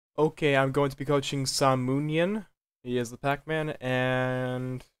Okay, I'm going to be coaching Sam Moonian. He is the Pac-Man,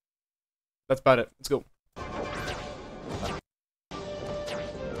 and that's about it. Let's go.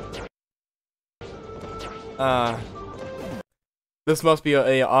 Uh, this must be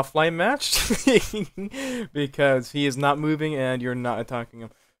a offline match because he is not moving and you're not attacking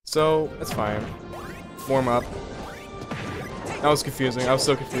him. So that's fine. Warm up. That was confusing. I was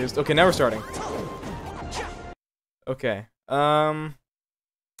so confused. Okay, now we're starting. Okay.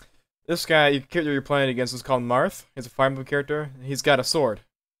 This guy, the character you're playing against is called Marth. He's a Fire Emblem character. He's got a sword.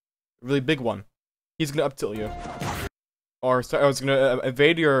 A really big one. He's gonna up tilt you. Or it's gonna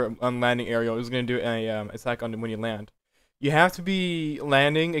evade your landing area. He's gonna do a attack on when you land. You have to be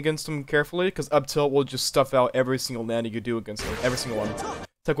landing against him carefully, because up tilt will just stuff out every single landing you do against him. Every single one.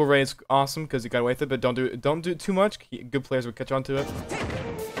 Tackle Ray is awesome because you got away with it, but don't do it too much. Good players will catch on to it.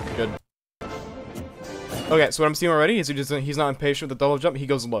 Good. Okay, so what I'm seeing already is he's not impatient with the double jump. He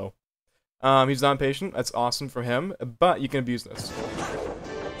goes low. He's not impatient. That's awesome for him, but you can abuse this.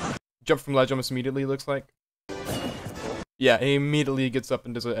 Jump from ledge almost immediately, looks like. Yeah, he immediately gets up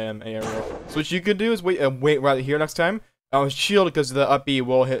and does an aerial. So what you could do is wait right here next time. Shield, because the up B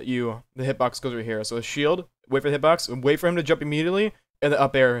will hit you. The hitbox goes right here. So shield, wait for the hitbox, and wait for him to jump immediately, and then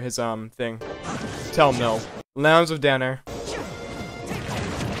up air his thing. Tell him no. Lands of down air.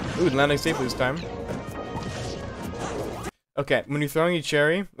 Ooh, landing safely this time. Okay, when you're throwing a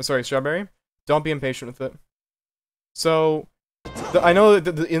strawberry, don't be impatient with it. So, I know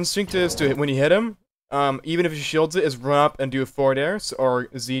that the instinct is to, when you hit him, even if he shields it, is run up and do a forward air, or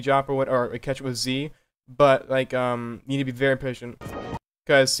a Z drop or catch it with Z. But, like, you need to be very patient,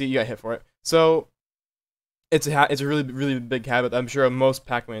 because, see, you got hit for it. So, it's a really big habit that I'm sure most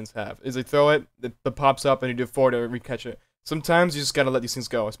Pac-Mans have, is they throw it, it pops up, and you do a forward air, re-catch it. Sometimes you just gotta let these things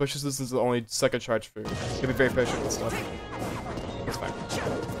go, especially since this is the only second charge food. You gotta be very patient with stuff. It's fine.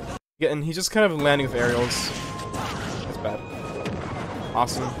 Yeah, and he's just kind of landing with aerials. That's bad.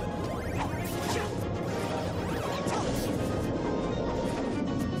 Awesome.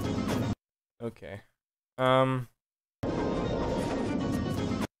 Okay.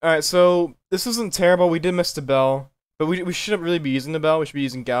 Alright, so this isn't terrible. We did miss the bell, but we shouldn't really be using the bell. We should be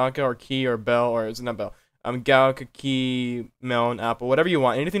using Gallica or Key or Bell, or is it not Bell? Gallica, Key, Melon, Apple, whatever you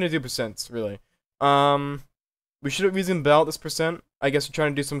want. Anything to do percents, really. We should be using Bell at this percent. I guess we're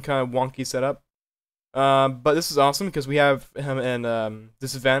trying to do some kind of wonky setup. But this is awesome because we have him in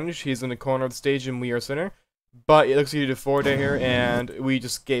disadvantage. He's in the corner of the stage and we are center. But it looks like you did forward air here, and we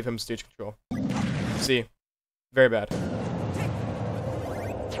just gave him stage control. See? Very bad.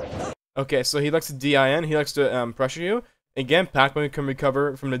 Okay, so he likes to DIN. He likes to pressure you. Again, Pac-Man can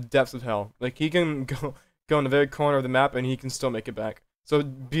recover from the depths of hell. Like, he can go in the very corner of the map, and he can still make it back. So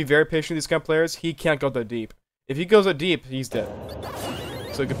be very patient with these kind of players. He can't go that deep. If he goes that deep, he's dead.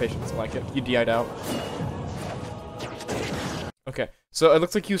 So good patience, I like it. You DI'd out. Okay, so it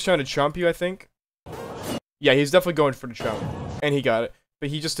looks like he was trying to chomp you, I think. Yeah, he's definitely going for the chomp. And he got it. But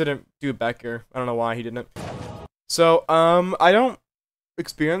he just didn't do it back here. I don't know why he didn't. So, I don't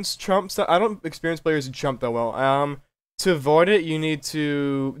experience chomps. I don't experience players who chomp that well. To avoid it, you need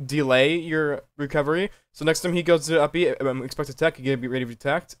to delay your recovery. So next time he goes to up B, expect attack, you get ready for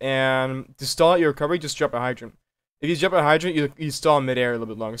attack. And to stall out your recovery, just drop a hydrant. If you jump a hydrant, you stall in midair a little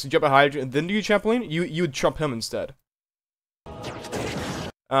bit longer. So you jump a hydrant and then do your trampoline, you would trump him instead.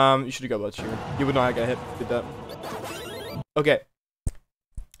 You should have got blood shear. You would not have got hit if you did that. Okay.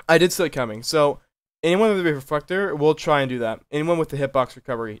 I did see it coming. So anyone with a reflector will try and do that. Anyone with the hitbox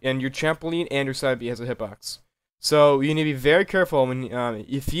recovery. And your trampoline and your side B has a hitbox. So you need to be very careful when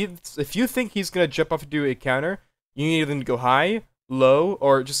if you think he's gonna jump off and do a counter, you need them to go high, low,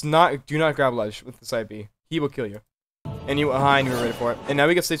 or just do not grab ledge with the side B. He will kill you. And you went high and you were ready for it. And now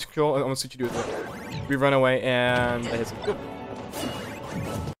we get stage control. I'm gonna see what you do with it. We run away and that hits him. Good.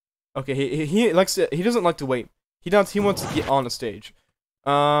 Okay, he doesn't like to wait. He wants to get on the stage.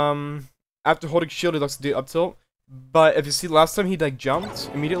 After holding shield, he likes to do up tilt. But if you see last time he like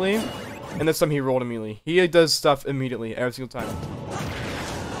jumped immediately, and this time he rolled immediately. He does stuff immediately every single time.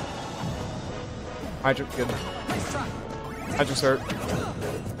 Hydrant, good. Hydrant's hurt.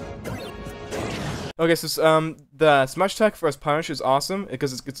 Okay, so the smash attack for us punish is awesome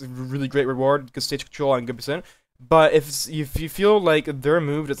because it's a really great reward, good stage control and good percent. But if you feel like their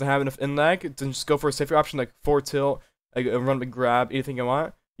move doesn't have enough in lag, then just go for a safer option like forward tilt, like a run big grab, anything you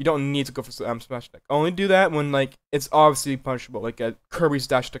want. You don't need to go for smash attack. Only do that when like it's obviously punishable, like a Kirby's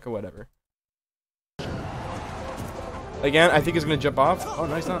dash attack or whatever. Again, I think he's gonna jump off. Oh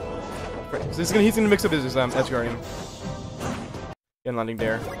no, he's not. So he's gonna mix up his edge guarding. And landing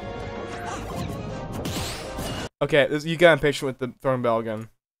there. Okay, you got impatient with the throwing bell again.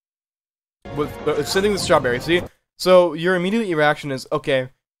 with sending the strawberry. See, so your immediate reaction is okay.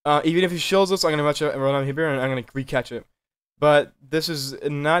 Even if he shields us, I'm gonna run out here and I'm gonna recatch it. But this is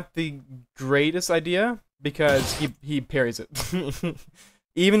not the greatest idea because he parries it.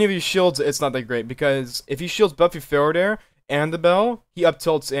 Even if he shields it, it's not that great because if he shields both your forward air and the bell, he up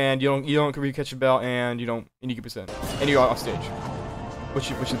tilts and you don't recatch the bell and you get percent and you're off stage,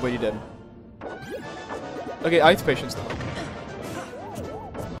 which is what you did. Okay, ice patience though.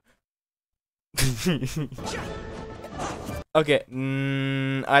 Okay,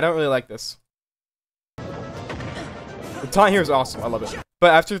 I don't really like this. The taunt here is awesome, I love it.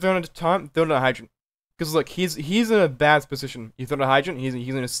 But after throwing a taunt, throw it a hydrant. Because look, he's in a bad position. You throw it a hydrant, he's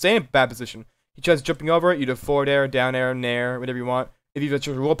in a same bad position. He tries jumping over it, you do forward air, down air, nair, whatever you want. If you just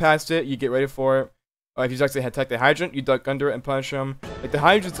roll past it, you get ready for it. Or if you actually attack the hydrant, you duck under it and punish him. Like the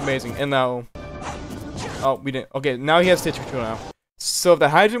hydrant's amazing, and now... Oh, we didn't. Okay, now he has stage control now. So if the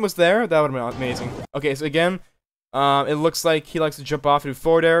hydrant was there, that would have been amazing. Okay, so again, it looks like he likes to jump off and do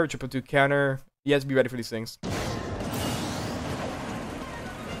forward air, jump into counter. He has to be ready for these things.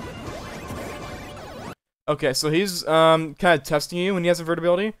 Okay, so he's kind of testing you when he has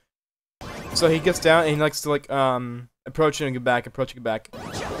invertibility. So he gets down and he likes to like approach it and get back, approach and get back.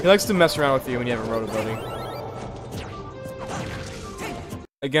 He likes to mess around with you when you have invertibility.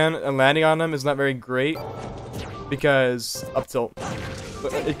 Again, landing on him is not very great because up tilt.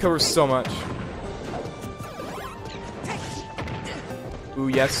 But it covers so much. Ooh,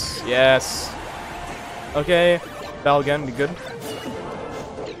 yes, yes. Okay, bell again, be good.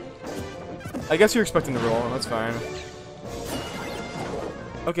 I guess you're expecting the roll, that's fine.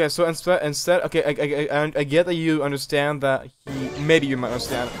 Okay, so instead, okay, I get that you understand that maybe you might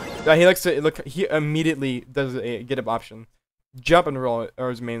understand, that he likes to, look, he immediately does a get up option. Jump and roll are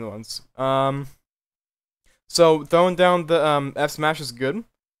his main ones. So throwing down the F smash is good,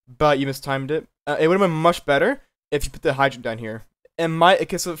 but you mistimed it. It would have been much better if you put the hydrant down here. And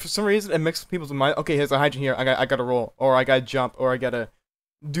okay, so for some reason it makes people's mind, okay, here's a hydrant here, I gotta roll, or I gotta jump, or I gotta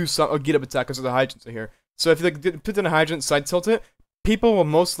do some, or get up attack because the hydrants are here. So if you like, put in a hydrant, side tilt it, people will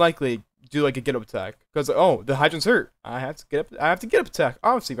most likely do like a get up attack because oh, the hydrant's hurt. I have to get up attack,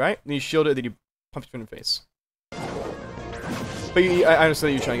 obviously, right? Then you shield it, then you punch it in the face. But I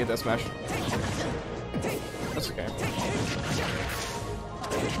understand you're trying to get that smash. That's okay.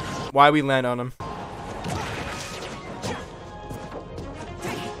 Why we land on him?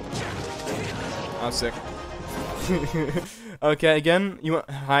 Oh, sick. Okay, again, you went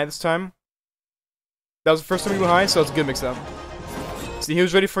high this time. That was the first time you went high, so it's a good mix-up. See, he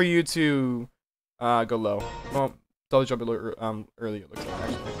was ready for you to go low. Well, double jump early, it looks like,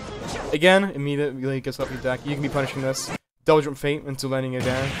 actually. Again, immediately gets up your deck. You can be punishing this. Double jump feint into landing it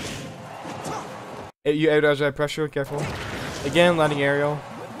down. You air dodge that pressure, careful. Again, landing aerial.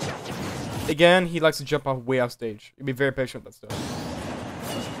 Again, he likes to jump off way off stage. Be very patient with that stuff.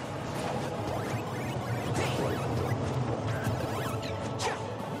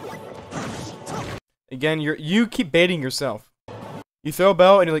 Again, you keep baiting yourself. You throw a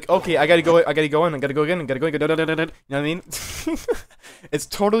bell and you're like, okay, I gotta go in, I gotta go again, you know what I mean? It's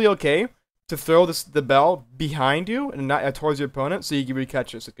totally okay to throw the bell behind you and not towards your opponent so you can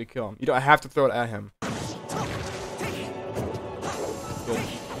recatch it so you can kill him. You don't have to throw it at him. Good.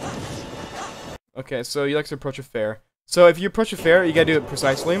 Okay, so you like to approach it fair. So if you approach it fair, you gotta do it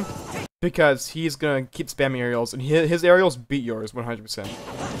precisely because he's gonna keep spamming aerials and his aerials beat yours 100%.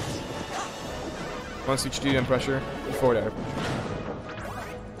 Once you do pressure, forward air.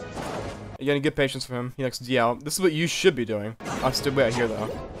 You gotta get patience from him. He likes to D out. This is what you should be doing. I'm still way out here though.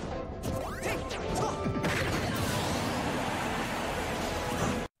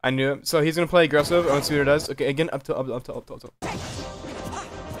 I knew it. So he's gonna play aggressive. I want to see what it does. Okay, again, up to.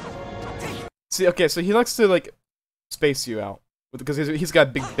 See, okay, so he likes to like space you out because he's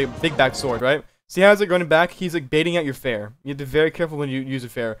got a big back sword, right? See how it's like running back? He's like baiting out your fair. You have to be very careful when you use a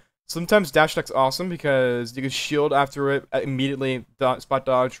fair. Sometimes dash attack's awesome because you can shield after it immediately, spot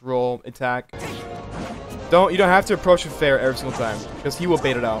dodge, roll, attack. You don't have to approach it fair every single time because he will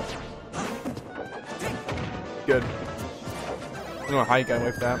bait it out. Good. I don't know how you got away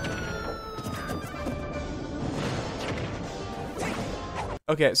with that.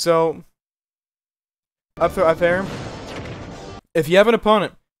 Okay, so up there. If you have an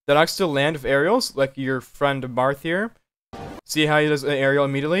opponent that likes to land with aerials, like your friend Marth here, see how he does an aerial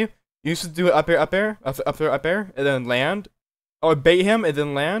immediately? You used to do it up air, and then land. Or bait him, and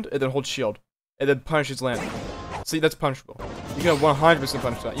then land, and then hold shield. And then punish his land. See, that's punishable. You can 100%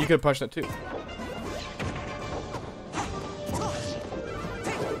 punish that. You could punish that too.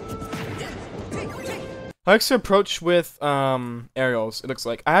 He likes to approach with aerials, it looks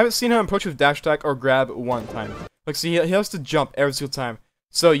like. I haven't seen him approach with dash attack or grab one time. Like, see, he has to jump every single time.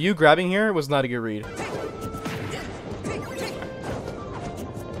 So you grabbing here was not a good read.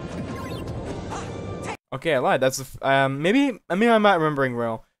 Okay, I lied. That's maybe I'm not remembering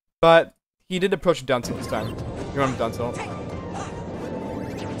well, but he did approach down tilt this time. You want him down tilt,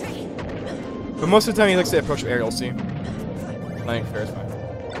 but most of the time he likes to approach with aerial. See, landing fair is fine.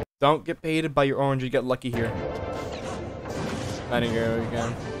 Don't get baited by your orange. You get lucky here. Landing arrow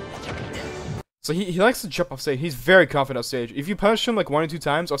again. So he likes to jump off stage. He's very confident off stage. If you punish him like 1 or 2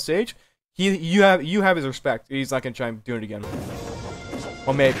 times off stage, you have his respect. He's not gonna try and do it again.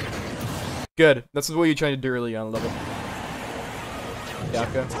 Well, maybe. Good. That's what you're trying to do early on level. Yeah,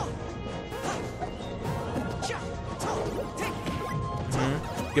 okay.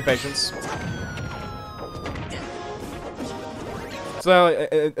 Good patience. So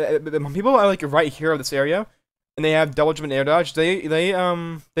people are like right here of this area, and they have double jump and air dodge. They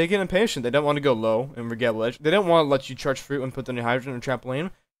get impatient. They don't want to go low and get ledge. They don't want to let you charge fruit and put down your hydrogen or trampoline.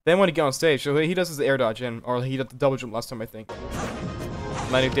 They want to get on stage. So he does his air dodge in, or he did the double jump last time I think.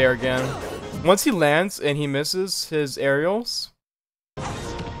 Landing there again. Once he lands and he misses his aerials, he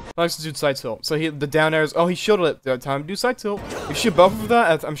likes to do side tilt. So the down airs. Oh, he shielded it that time. Do side tilt. If you shoot both of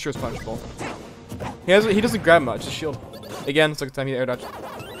that, I'm sure it's punishable. He doesn't grab much. Just shield. Again, second time he air dodge.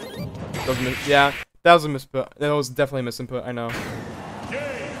 Yeah, that was a misinput. That was definitely a misinput. I know.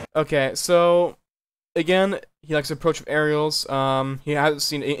 Okay, so again, he likes to approach with aerials. He hasn't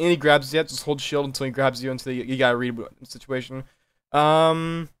seen any grabs yet. Just hold shield until he grabs you. Until you gotta read the situation.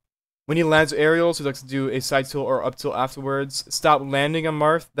 When he lands aerials, he likes to do a side tilt or up tilt afterwards. Stop landing on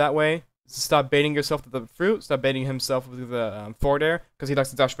Marth that way. Stop baiting yourself with the fruit. Stop baiting himself with the forward air because he likes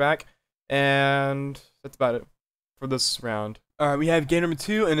to dash back. And that's about it for this round. Alright, we have game number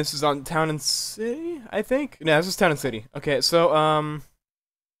 2, and this is on Town and City, I think? Yeah, this is Town and City. Okay, so,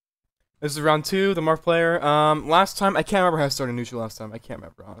 this is round 2, the Marth player. Last time, I can't remember how I started neutral last time. I can't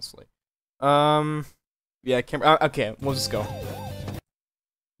remember, honestly. Yeah, I can't okay, we'll just go.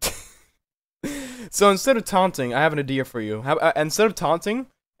 So instead of taunting, I have an idea for you. Instead of taunting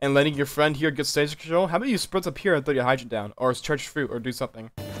and letting your friend here get stage control, how about you sprint up here and throw your hydrant down, or charge fruit, or do something.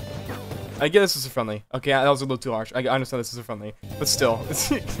 I get this is a friendly. Okay, that was a little too harsh. I understand this is a friendly, but still.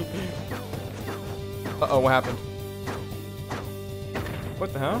 Uh-oh, what happened?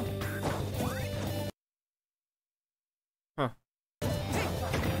 What the hell? Huh.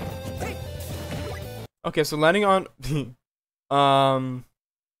 Okay, so landing on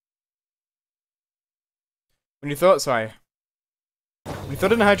when you throw it, sorry. When you throw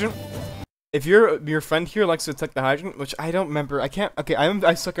it in a hydrant, if your friend here likes to attack the hydrant, which I don't remember, I can't. Okay,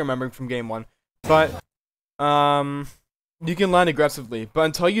 I suck at remembering from game 1, but you can land aggressively. But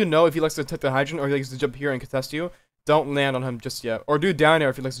until you know if he likes to attack the hydrant or he likes to jump here and contest you, don't land on him just yet. Or do down air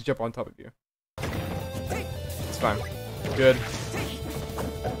if he likes to jump on top of you. It's fine. Good.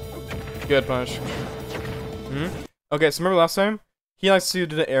 Good punish. Okay, so remember last time he likes to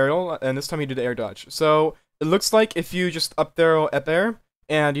do the aerial, and this time he did the air dodge. So it looks like if you just up there,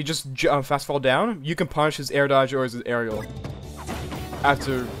 and you just fast fall down, you can punish his air dodge or his aerial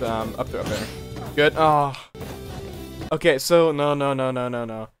after up there. Good. Oh. Okay, so no.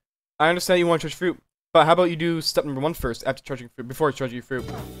 I understand you want to charge fruit, but how about you do step number 1 first after charging fruit, before charging fruit.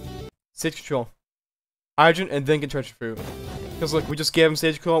 Stage control, hydrant, and then get charged fruit. Because look, we just gave him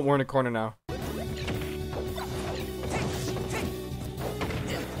stage control. We're in a corner now.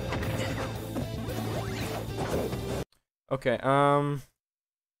 Okay.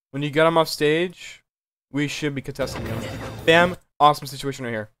 When you get him off stage, we should be contesting him. Bam! Awesome situation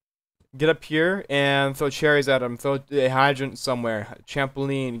right here. Get up here and throw cherries at him. Throw a hydrant somewhere.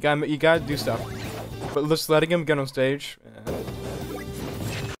 Trampoline. You gotta do stuff. But just letting him get on stage.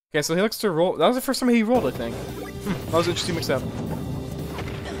 Okay, so he likes to roll. That was the first time he rolled, I think. That was an interesting mix-up.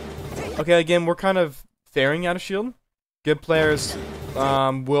 Okay, again, we're kind of faring out of shield. Good players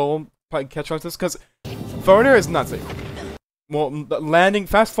will probably catch on to this because forward air is not safe. Well, landing,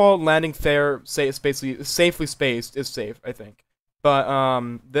 fast fall, landing fair, safely spaced is safe, I think. But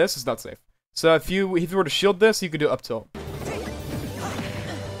this is not safe. So if you were to shield this, you could do up tilt.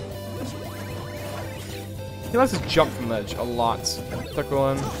 He likes to jump from ledge a lot. Tuck roll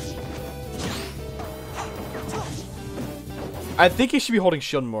in. I think he should be holding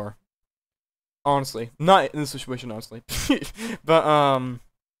shield more. Honestly, not in this situation, honestly. But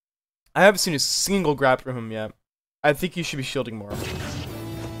I haven't seen a single grab from him yet. I think he should be shielding more.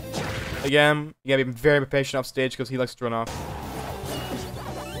 Again, you gotta be very patient off stage because he likes to run off.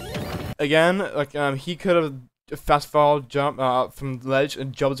 Again, like he could have fast fall jump from the ledge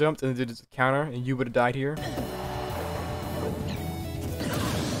and double jumped and did a counter, and you would have died here.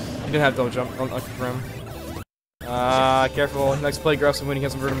 You didn't have double jump on him. Careful. Next play aggressive when he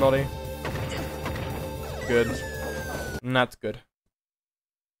has invertibility. Good. Not good.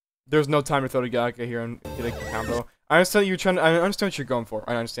 There's no time to throw the Gaka here and get a combo. I understand you're trying to, I understand what you're going for.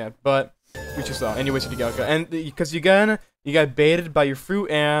 I understand, but we just saw. Anyways, with the Gaka, and because you got baited by your fruit,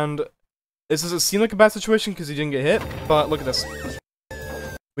 and this doesn't seem like a bad situation because you didn't get hit. But look at this.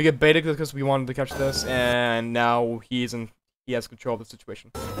 We get baited because we wanted to catch this, and now he has control of the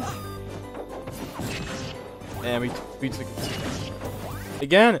situation. And we took it.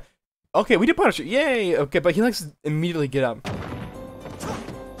 Again. Okay, we did punish it. Yay! Okay, but he likes to immediately get up.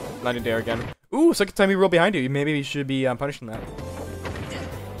 Not in there again. Ooh, second time he rolled behind you. Maybe we should be punishing that.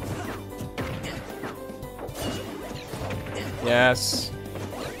 Yes.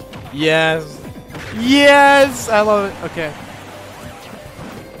 Yes. Yes! I love it. Okay.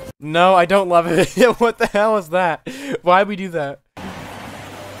 No, I don't love it. What the hell is that? Why'd we do that?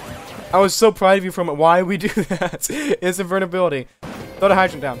 I was so proud of you from it. Why we do that? It's invertibility. Throw the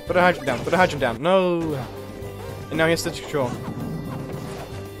hydrant down. Throw the hydrant down. Throw the hydrant down. No. And now he has stitch control.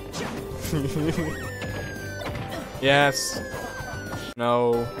 Yes.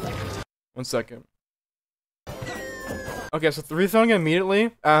 No. 1 second. Okay, so rethrowing it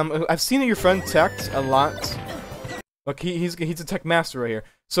immediately. I've seen that your friend teched a lot. Look, he's a tech master right here.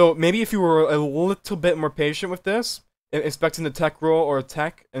 So maybe if you were a little bit more patient with this, expecting the tech roll or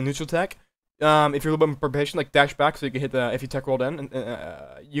tech and neutral tech. If you're a little bit more patient, like dash back so you can hit the, if you tech rolled in,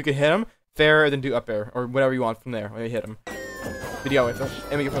 you can hit him, fair, and then do up air, or whatever you want from there when you hit him. Video with it,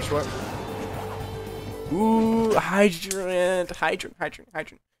 and we can push short. Ooh, hydrant.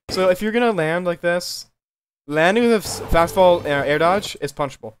 So if you're gonna land like this, landing with a fast fall air dodge is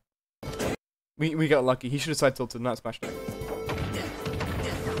punchable. We got lucky. He should have side tilted, not smashed it.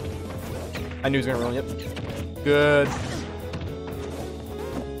 I knew he was gonna roll, yep. Good.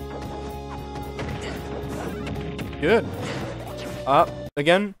 Good. Up.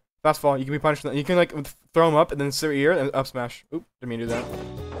 Again. Fast fall. You can be punished. You can, like, throw him up and then sit right here and up smash. Oop. Didn't mean to do that.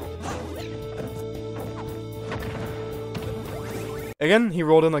 Again, he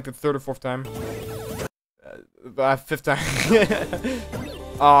rolled in, like, the 3rd or 4th time. 5th time.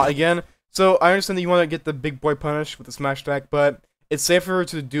 Again. So, I understand that you want to get the big boy punish with the smash attack, but it's safer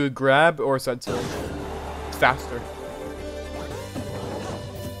to do a grab or a side tilt. It's faster.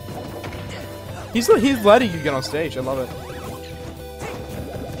 He's letting you get on stage. I love it.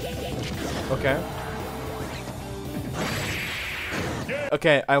 Okay.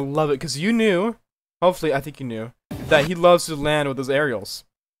 Okay, I love it because you knew. Hopefully, I think you knew that he loves to land with those aerials.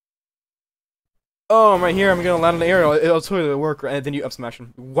 Oh, I'm right here. I'm gonna land on the aerial. It'll totally work, and then you up smash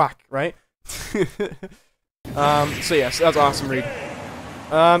him. Whack, right? So yes, that's awesome, Reed.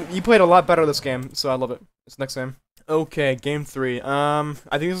 You played a lot better this game, so I love it. It's next game. Okay, game 3. I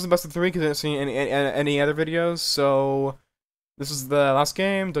think this is the best of 3 because I didn't see any other videos. So this is the last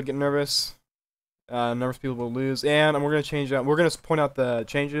game. Don't get nervous. Nervous people will lose, and we're gonna change that. We're gonna point out the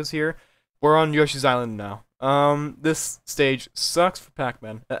changes here. We're on Yoshi's Island now. This stage sucks for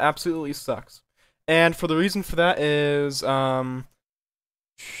Pac-Man. It absolutely sucks. And for the reason for that is, I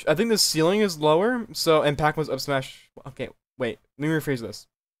think the ceiling is lower. So and Pac-Man's up smash. Okay, wait. Let me rephrase this.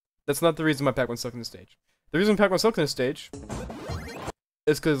 That's not the reason why Pac-Man's stuck in the stage. The reason Pac-Man's stuck in the stage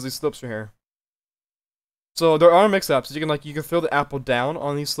is because these slopes are here. So there are mix-ups. You can throw the apple down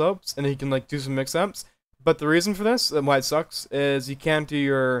on these slopes, and then you can do some mix-ups. But the reason for this and why it sucks is you can't do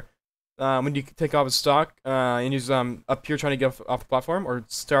your when you take off a stock and use up here trying to get off the platform or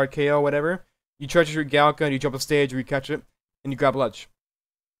start KO whatever. You charge your Galka and you jump off stage or you catch it and you grab a ledge.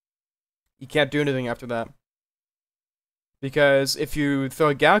 You can't do anything after that. Because if you throw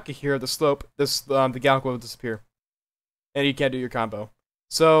a Galka here at the slope, the Galka will disappear. And you can't do your combo.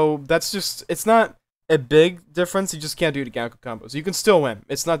 So that's just, it's not a big difference, you just can't do the Galka combos. You can still win.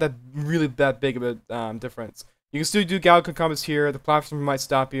 It's not that really that big of a difference. You can still do Galka combos here, the platform might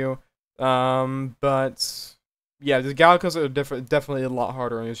stop you. But yeah, the Galkas are definitely a lot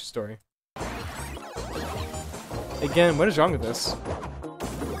harder in Yoshi's Story. Again, what is wrong with this?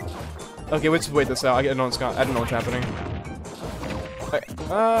 Okay, let's wait this out. I don't know what's happening.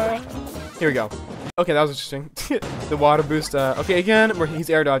 Here we go. Okay, that was interesting. The water boost. Okay, again,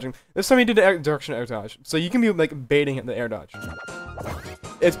 he's air dodging. This time he did an direction air dodge, so you can be baiting the air dodge.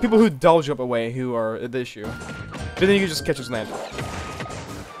 It's people who double jump away who are the issue. But then you can just catch his land.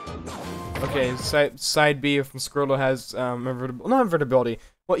 Okay, side B from Squirtle has not invertibility.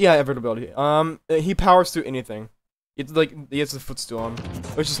 Well, yeah, invertibility. He powers through anything. It's he has the footstool on,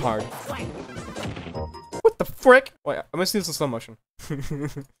 which is hard. What the frick? Wait, I'm gonna see this in slow motion.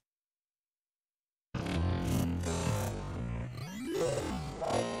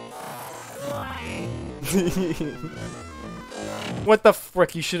 What the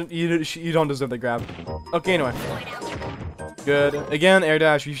frick? You shouldn't. You don't deserve the grab. Okay, anyway. Good. Again, air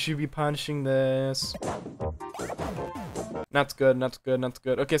dash. You should be punishing this. Not good. Not good. Not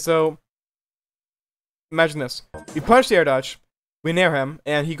good. Okay, so imagine this. We punch the air dodge. We nair him,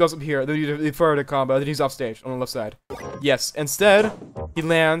 and he goes up here. Then you forward a combo. Then he's off stage on the left side. Yes. Instead, he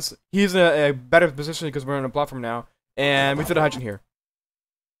lands. He's in a better position because we're on a platform now, and we throw the hygiene here.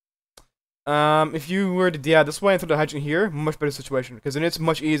 If you were to DI this way and throw the hygiene here, much better situation, because then it's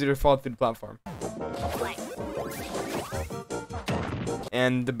much easier to fall through the platform.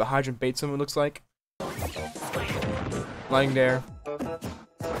 And the hydrant baits him, it looks like. Lying there.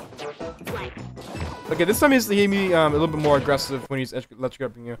 Okay, this time he's a little bit more aggressive when he's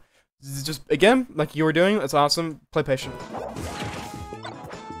electrocuting you. Just, again, like you were doing, that's awesome. Play patient.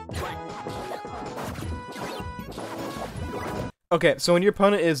 Okay, so when your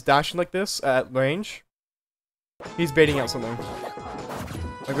opponent is dashing like this at range, he's baiting out something.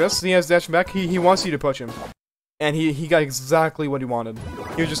 Like this, he has dashing back, he wants you to push him. And he got exactly what he wanted.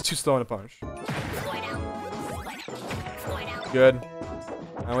 He was just too slow in a punch. Good.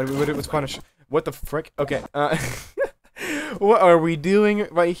 What's punish? What the frick? Okay, what are we doing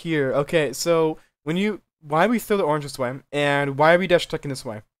right here? Okay, so why we throw the orange this way, and why are we dash attacking this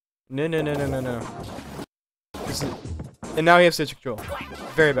way? No. And now he has stage control.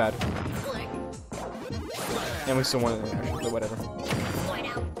 Very bad. And we still want it, actually, but whatever.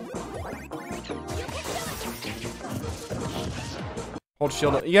 Hold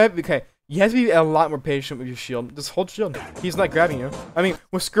shield. Yeah, okay. You have to be a lot more patient with your shield. Just hold shield. He's not grabbing you. I mean,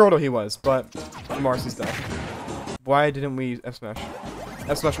 with Skirtle he was, but Marcy's dead. Why didn't we F smash?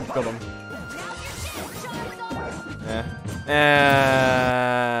 F smash would kill him.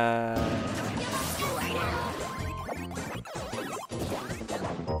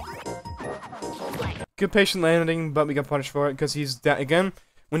 Good patient landing, but we got punished for it because he's again.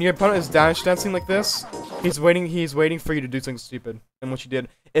 When your opponent is dash dancing like this, he's waiting for you to do something stupid, and what you did.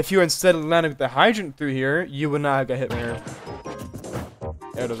 If you instead landed with the hydrant through here, you would not have got hit here.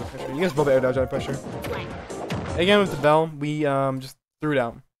 Air dodge under pressure. You guys both air dodge under pressure. Again with the bell, we just threw it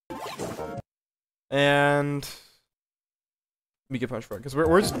out, and we get punished for it because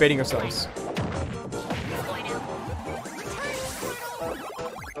we're just baiting ourselves.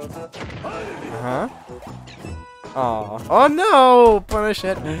 Uh-huh. Aw. Oh no! Punish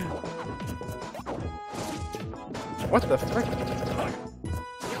it! What the frick?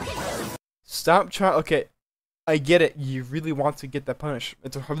 Stop trying. Okay, I get it. You really want to get that punish.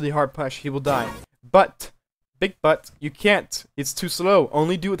 It's a really hard punish. He will die. But, big but, you can't. It's too slow.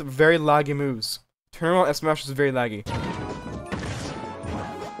 Only do it with very laggy moves. Turn around F smash is very laggy.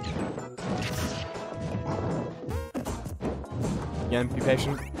 Again, be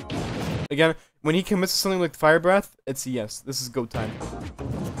patient. Again, when he commits to something like Fire Breath, it's a yes. This is go time.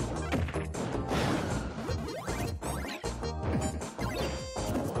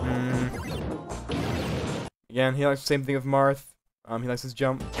 Again, he likes the same thing with Marth. He likes his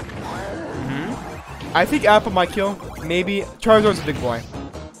jump. I think Apple might kill. Maybe. Charizard's a big boy.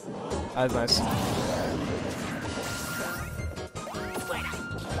 That's nice.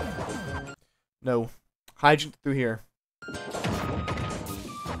 No. Hydrant through here.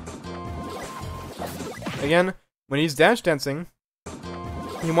 Again, when he's dash dancing,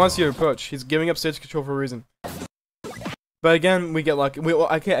 he wants you to approach. He's giving up stage control for a reason. But again, we get lucky.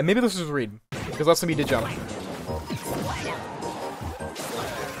 Okay, maybe this is read. Because last time he did jump.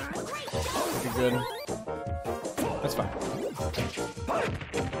 Okay, good. That's fine.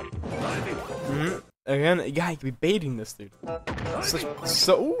 Again, yeah, he could be baiting this dude.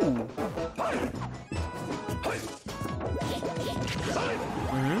 Ooh.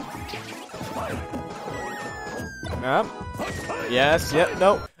 Yes, yep,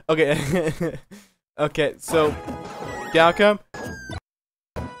 no. Okay. Okay, so Galka.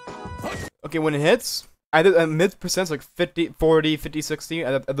 Okay, when it hits, either mid percents like 50, 40, 50, 60,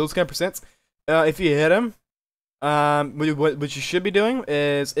 at those kind of percents, if you hit him, what you should be doing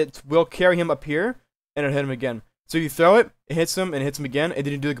is it will carry him up here and it'll hit him again. So you throw it, it hits him again, and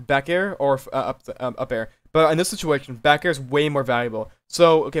then you do like back air or up air. But in this situation, back air is way more valuable.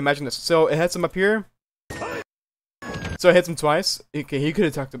 So, okay, imagine this. So it hits him up here. So it hits him twice. Okay, he could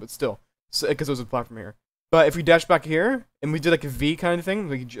have attacked it, but still. So, because it was a platform here. But if we dash back here, and we did like a V kind of thing,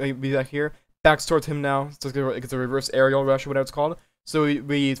 we be back here, backs towards him now. So it's a reverse aerial rush or whatever it's called. So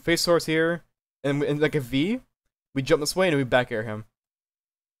we face towards here, and like a V, we jump this way, and we back air him.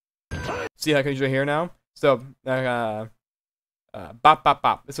 See how I can do it here now? So, bop, bop,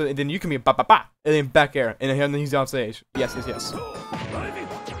 bop. So and then you can be a bop, bop, bop. And then back air. And then he's on stage. Yes, yes, yes.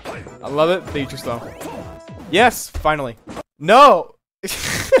 I love it, but you're too slow. Yes, finally. No!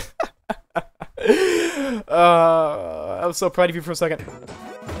 I was so proud of you for a second.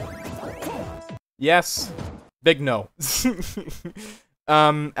 Yes. Big no.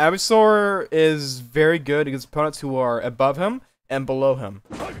 Absolor is very good against opponents who are above him and below him.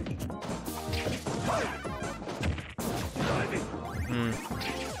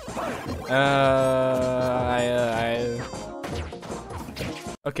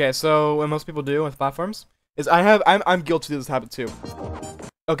 Okay, so what most people do with platforms is I'm guilty of this habit too.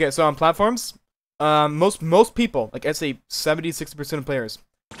 Okay, so on platforms, most people, like I'd say 70-60% of players,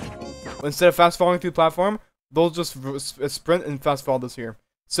 instead of fast falling through the platform, they'll just sprint and fast fall this here.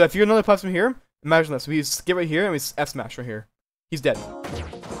 So if you're another platform here, imagine this: we skip right here and we F smash right here. He's dead.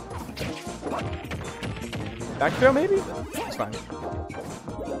 Back throw maybe? It's fine.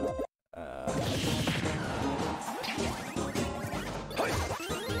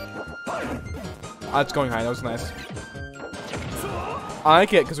 It's going high. That was nice. I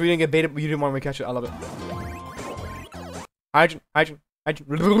like it because we didn't get baited. We didn't want to catch it. I love it. Hydrant.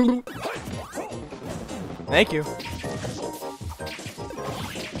 Thank you.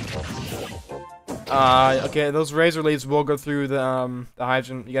 Okay, those razor leaves will go through the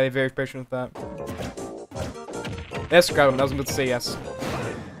hydrant. You gotta be very patient with that. Yes, grab him. That was good to say yes.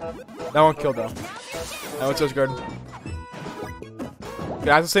 That one killed though. That one says good.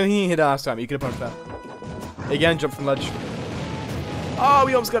 That's the same thing he hit last time. You could have punched that. Again, jump from ledge. Oh,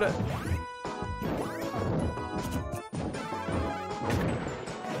 we almost got it.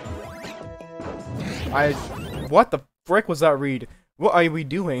 What the frick was that read? What are we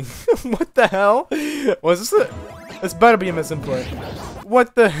doing? What the hell? Was this a... This better be a misinput.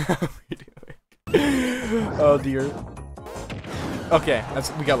 What the hell are we doing? Oh dear. Okay,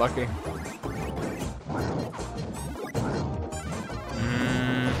 we got lucky.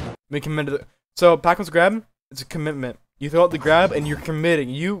 We committed. So Pac-Man's grab, it's a commitment. You throw out the grab and you're committing.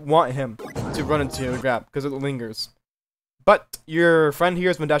 You want him to run into the grab because it lingers. But your friend here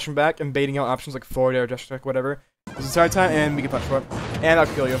has been dashing back and baiting out options like forward air, dash attack, whatever. This is our time, and we can punch for it. And I'll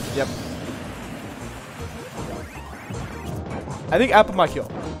kill you. Yep. I think Apple might kill.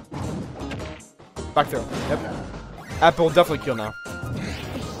 Back throw. Yep. Apple will definitely kill now.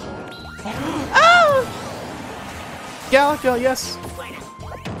 Ah! Gallica, yes.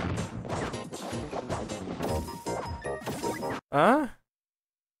 Huh?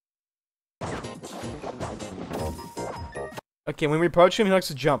 Okay, when we approach him, he likes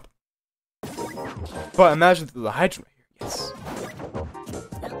to jump. But imagine the hydrant right here. Yes.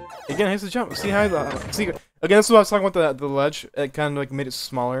 Again, he has to jump. See how see again. This is what I was talking about the ledge. It kind of like made it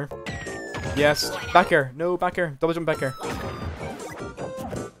smaller. Yes. Back air. No back air. Double jump back air.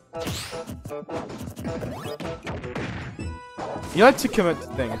 You like to commit to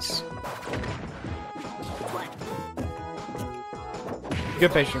things.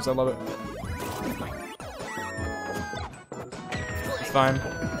 Good patience. I love it. It's fine.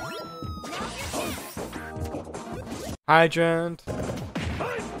 Hydrant.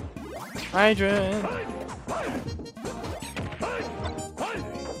 Hydrant.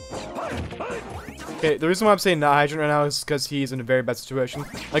 Okay, the reason why I'm saying not hydrant right now is because he's in a very bad situation.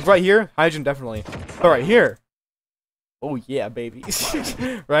 Like right here, hydrant definitely. But right here, oh yeah, baby.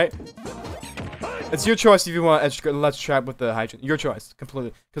 Right? It's your choice if you want to ledge trap with the hydrant. Your choice,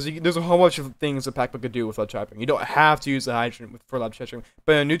 completely. Because there's a whole bunch of things that Pac-Man could do with ledge trapping. You don't have to use the hydrant for ledge trapping.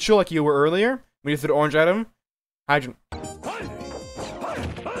 But in neutral, like you were earlier, when you threw the orange at him, hydrant.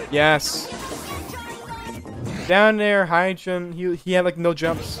 Yes. Down there, hydrant. He had like no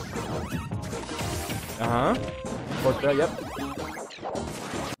jumps. Uh-huh. Worked that, yep.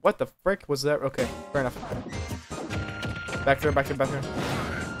 What the frick was that? Okay, fair enough. Back there, back there, back there.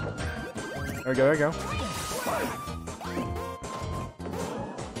 There we go, there we go.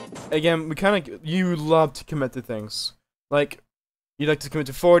 Again, we kind of... You love to commit to things. Like, you like to commit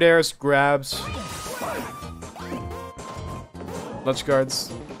to forward airs, grabs, ledge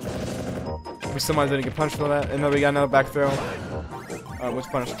guards. We somehow didn't get punished for that, and then we got another back throw. Which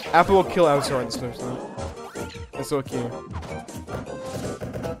punish? Apple will kill Avatar this person. That's okay.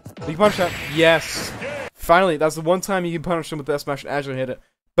 You can punish that. Yes! Finally, that's the one time you can punish him with the S-Smash and actually hit it.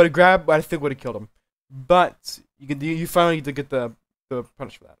 But a grab, I think, would have killed him. But you finally did get the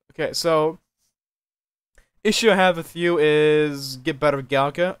punish for that. Okay, so issue I have with you is get better with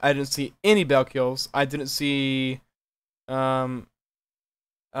Gallica. I didn't see any bell kills. I didn't see you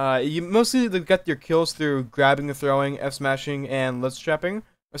mostly got your kills through grabbing and throwing, F smashing, and ledge trapping.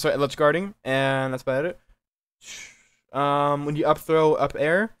 Sorry, ledge guarding, and that's about it. When you up throw up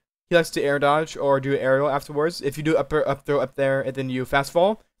air, he likes to air dodge or do aerial afterwards. If you do up throw up there and then you fast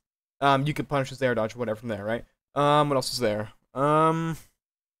fall, you can punish his air dodge or whatever from there, right? What else is there?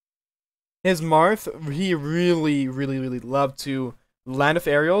 His Marth, he really loved to land with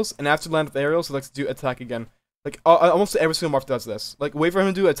aerials, and after land with aerials, he likes to do attack again. Like almost every single Marth does this. Like wait for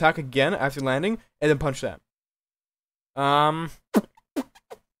him to do attack again after landing, and then punch that. I'm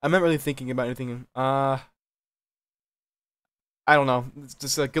not really thinking about anything. I don't know. It's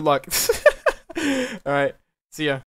just good luck. All right. See ya.